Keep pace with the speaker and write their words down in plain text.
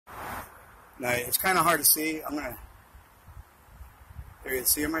Now, it's kind of hard to see. I'm going to... There you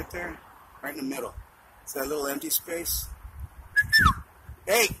see him right there? Right in the middle. It's that little empty space.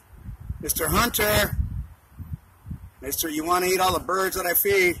 Hey, Mr. Hunter. Mister, you want to eat all the birds that I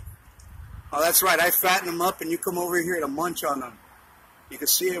feed? Oh, that's right. I fatten them up, and you come over here to munch on them. You can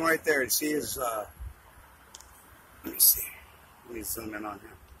see him right there. You see his... let me see. Let me zoom in on him.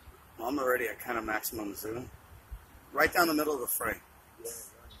 Well, I'm already at kind of maximum zoom. Right down the middle of the frame.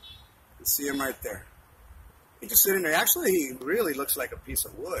 You see him right there. He's just sitting there. Actually, he really looks like a piece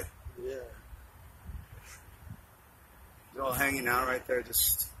of wood. Yeah. He's all hanging out right there,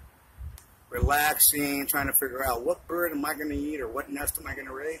 just relaxing, trying to figure out what bird am I going to eat or what nest am I going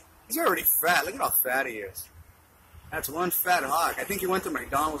to raid. He's already fat. Look at how fat he is. That's one fat hawk. I think he went to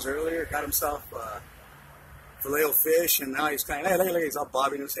McDonald's earlier, got himself filet-o-fish, and now he's kind of, look, he's all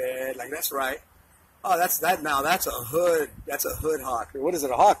bobbing his head. Like, that's right. Oh, that's a hood. That's a hood hawk. What is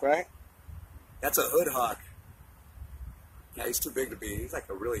it, a hawk, right? That's a hood hawk. Yeah, he's too big to be. He's like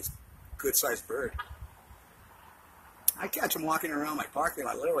a really good-sized bird. I catch him walking around my parking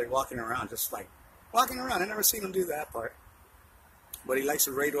lot, literally walking around, just like walking around. I never seen him do that part. But he likes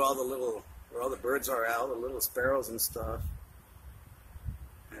to raid where all the birds are out, the little sparrows and stuff,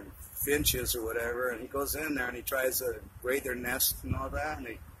 and finches or whatever. And he goes in there and he tries to raid their nest and all that, and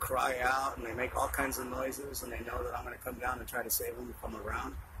they cry out and they make all kinds of noises, and they know that I'm going to come down and try to save them and come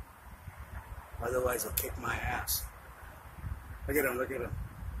around. Otherwise, they'll kick my ass. Look at him, look at him.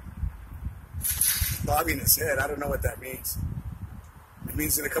 Bobbing his head. I don't know what that means. It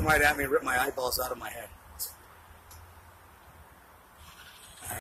means he's going to come right at me and rip my eyeballs out of my head.